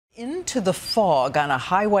Into the fog on a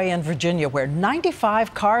highway in Virginia where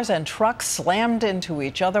 95 cars and trucks slammed into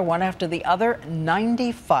each other, one after the other.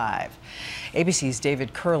 95. ABC's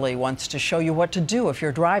David Curley wants to show you what to do if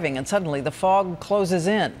you're driving and suddenly the fog closes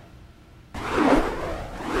in.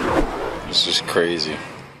 It's just crazy.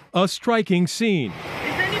 A striking scene.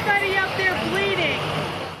 Is anybody out there bleeding?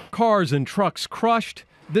 Cars and trucks crushed.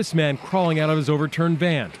 This man crawling out of his overturned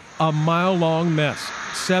van. A mile-long mess.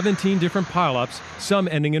 17 different pileups, some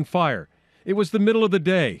ending in fire. It was the middle of the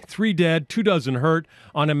day. 3 dead, 24 hurt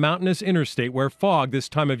on a mountainous interstate where fog this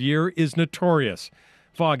time of year is notorious.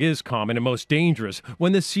 Fog is common and most dangerous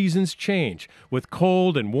when the seasons change, with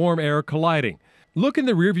cold and warm air colliding. Look in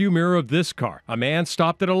the rearview mirror of this car. A man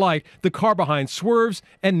stopped at a light. The car behind swerves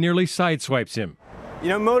and nearly sideswipes him. You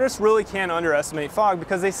know, motorists really can't underestimate fog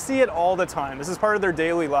because they see it all the time. This is part of their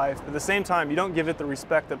daily life, but at the same time, you don't give it the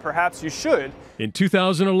respect that perhaps you should. In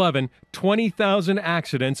 2011, 20,000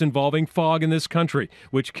 accidents involving fog in this country,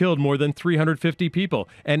 which killed more than 350 people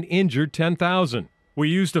and injured 10,000. We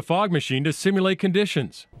used a fog machine to simulate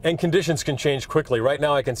conditions. And conditions can change quickly. Right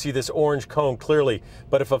now I can see this orange cone clearly,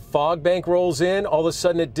 but if a fog bank rolls in, all of a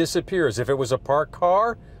sudden it disappears. If it was a parked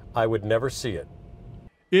car, I would never see it.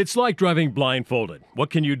 It's like driving blindfolded. What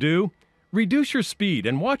can you do? Reduce your speed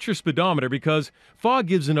and watch your speedometer because fog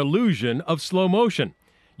gives an illusion of slow motion.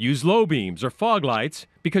 Use low beams or fog lights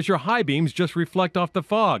because your high beams just reflect off the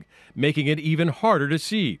fog, making it even harder to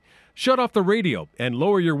see. Shut off the radio and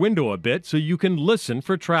lower your window a bit so you can listen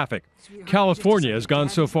for traffic. California has gone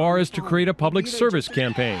so far as to create a public service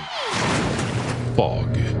campaign.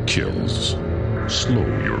 Fog kills. Slow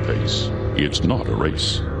your pace. It's not a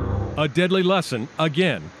race. A deadly lesson,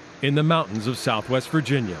 again, in the mountains of Southwest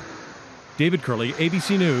Virginia. David Curley,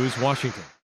 ABC News, Washington.